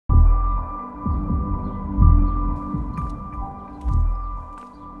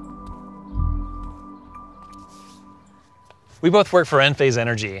We both work for Enphase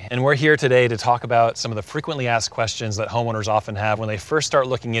Energy, and we're here today to talk about some of the frequently asked questions that homeowners often have when they first start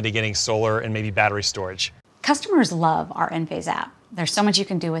looking into getting solar and maybe battery storage. Customers love our Enphase app. There's so much you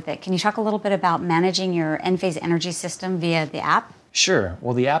can do with it. Can you talk a little bit about managing your Enphase energy system via the app? Sure.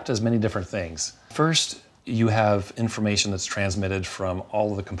 Well, the app does many different things. First, you have information that's transmitted from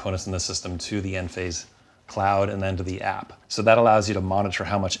all of the components in the system to the Enphase cloud and then to the app. So that allows you to monitor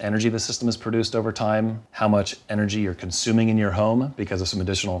how much energy the system has produced over time, how much energy you're consuming in your home because of some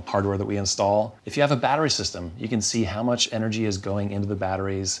additional hardware that we install. If you have a battery system, you can see how much energy is going into the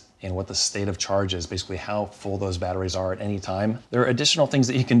batteries and what the state of charge is, basically how full those batteries are at any time. There are additional things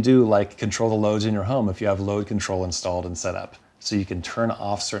that you can do, like control the loads in your home if you have load control installed and set up. So you can turn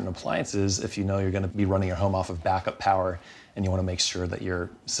off certain appliances if you know you're going to be running your home off of backup power and you want to make sure that your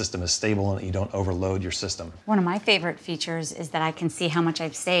system is stable and that you don't overload your system. One of my favorite features is that I can see how much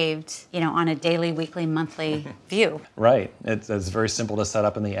I've saved, on a daily, weekly, monthly view. Right. It's very simple to set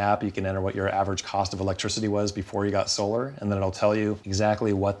up in the app. You can enter what your average cost of electricity was before you got solar, and then it'll tell you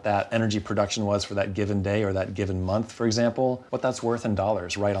exactly what that energy production was for that given day or that given month, for example, what that's worth in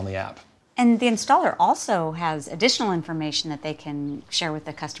dollars right on the app. And the installer also has additional information that they can share with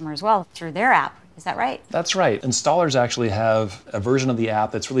the customer as well through their app. Is that right? That's right. Installers actually have a version of the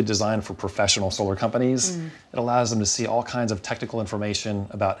app that's really designed for professional solar companies. It allows them to see all kinds of technical information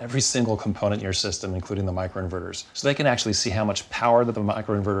about every single component in your system, including the microinverters. So they can actually see how much power that the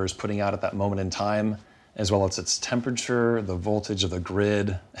microinverter is putting out at that moment in time, as well as its temperature, the voltage of the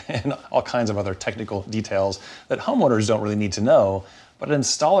grid, and all kinds of other technical details that homeowners don't really need to know. But an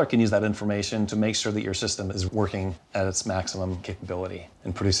installer can use that information to make sure that your system is working at its maximum capability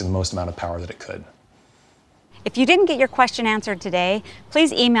and producing the most amount of power that it could. If you didn't get your question answered today,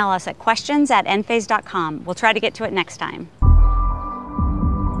 please email us at questions@enphase.com. We'll try to get to it next time.